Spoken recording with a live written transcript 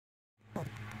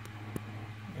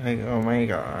Like, oh my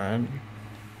god.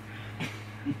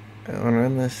 I went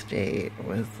on this date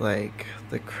with, like,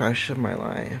 the crush of my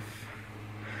life.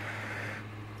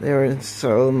 They were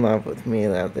so in love with me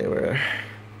that they were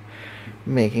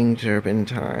making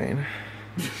turpentine.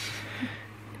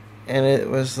 And it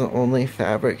was the only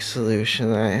fabric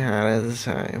solution that I had at the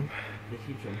time.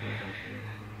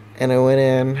 And I went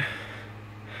in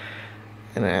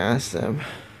and I asked them.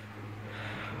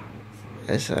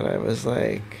 I said, I was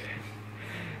like,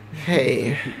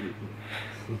 hey,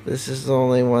 this is the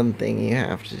only one thing you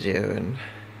have to do.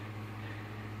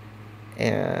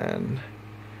 And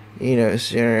you know,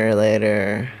 sooner or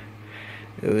later,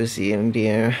 it was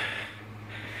India.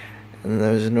 And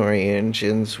those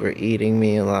Norwegians were eating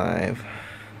me alive.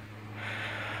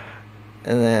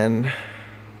 And then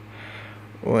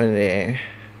one day,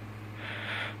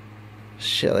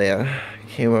 Shelia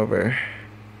came over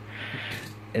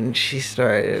and she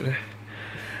started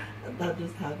that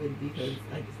just happened because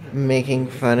I just had making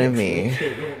fun of me.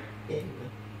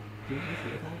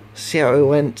 So yeah, we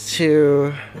went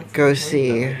to go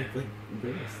see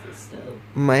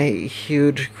my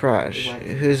huge crush,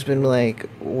 who's been like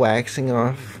waxing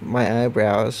off my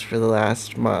eyebrows for the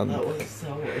last month. That was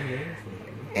so amazing.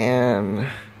 And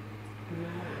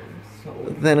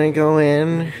then I go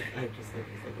in,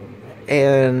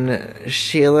 and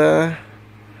Sheila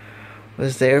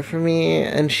was there for me,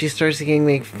 and she starts getting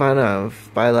made fun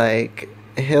of by like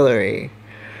Hillary,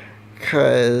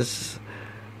 cause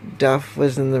Duff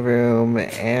was in the room,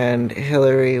 and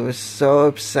Hillary was so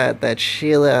upset that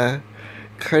Sheila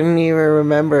couldn't even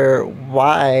remember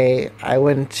why I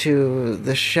went to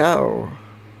the show.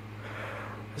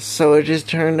 So it just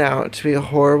turned out to be a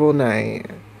horrible night.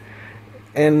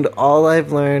 And all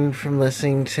I've learned from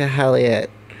listening to Elliot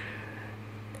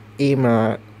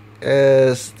Emot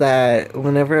is that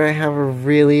whenever I have a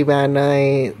really bad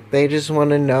night, they just want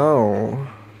to know.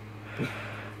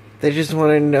 They just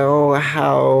want to know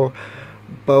how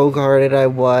bogarted I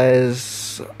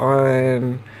was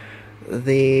on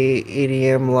the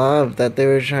EDM love that they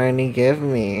were trying to give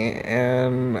me.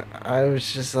 And I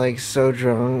was just like so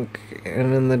drunk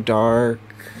and in the dark.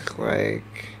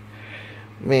 Like,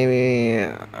 maybe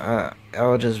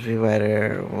I'll just be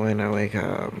better when I wake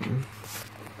up.